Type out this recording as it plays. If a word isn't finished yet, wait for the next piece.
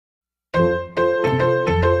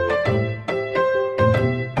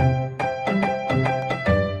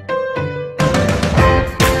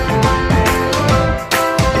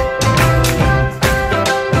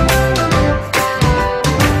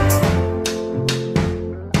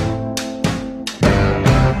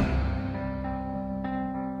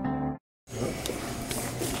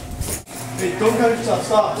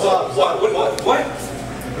Stop. What?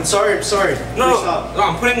 I'm sorry. No,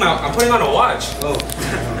 I'm putting on a watch. Oh.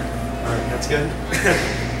 Alright, that's good.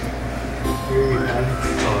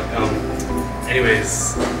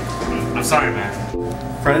 Anyways, I'm sorry, man.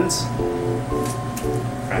 Friends?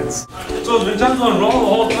 So it's been just going wrong the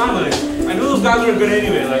whole time. Like, I knew those guys were good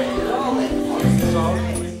anyway.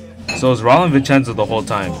 So it was Raul and Vincenzo the whole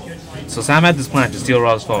time. So Sam had this plan to steal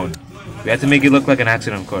Raul's phone. We had to make it look like an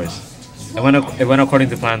accident, of course. It went according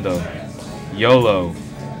to plan, though. YOLO.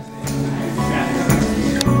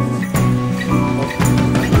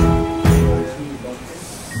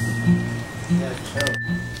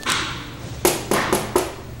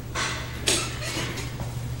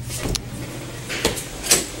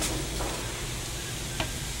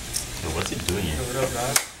 What's he doing here? What up,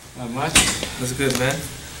 dog? Not much. What's good, man?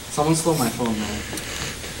 Someone stole my phone, man.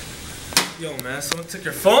 Yo, man, someone took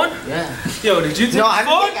your phone? Yeah. Yo, did you take your phone?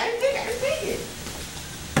 I didn't take it.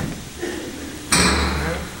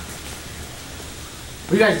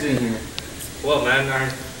 What are you guys doing here? Well,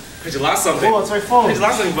 man, cause you lost something. Oh, it's my phone. Cause you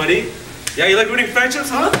lost something, buddy. Yeah, you like rooting friendships,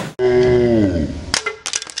 huh?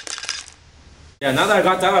 Yeah, now that I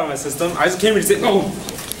got that out of my system, I just came here to say, oh,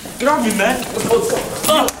 get off me, man. Let's go.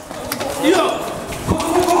 Yo.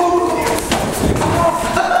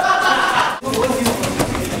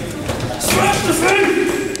 Smash the thing!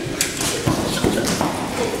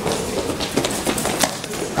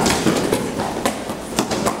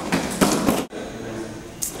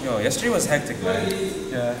 Yo, yesterday was hectic, man.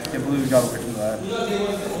 Yeah, I can't believe we got away from that.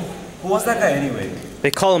 Who was that guy anyway?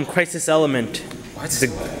 They call him Crisis Element. What?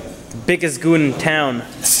 The biggest goon in town.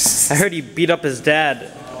 I heard he beat up his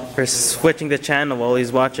dad for switching the channel while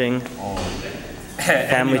he's watching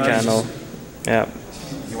Family Channel. Yeah.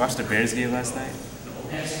 You watched the Bears game last night?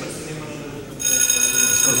 Let's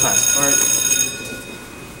go to class. Alright.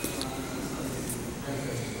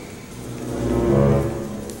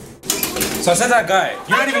 So I said that guy,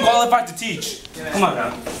 you're not even qualified to teach. Come on,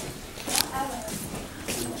 man.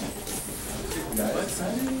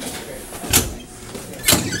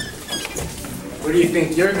 Where do you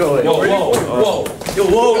think you're going? Whoa. Yo,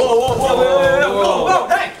 whoa.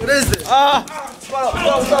 Hey! What is this? Stop.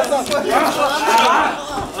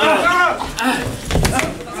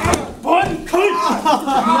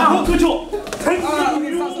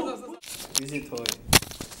 Use your toy.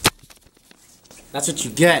 That's what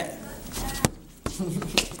you get.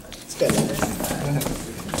 It's good.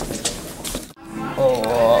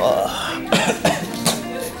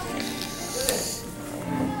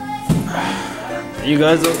 Are you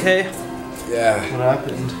guys okay? Yeah. What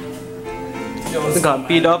happened? I got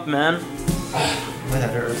beat up, man. My head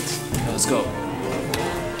hurts. Let's go.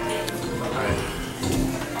 Alright.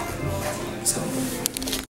 Let's go.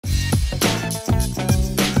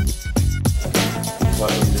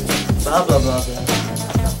 What are you doing? Blah, blah, blah, blah.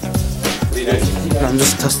 What are you doing? I'm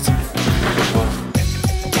just testing.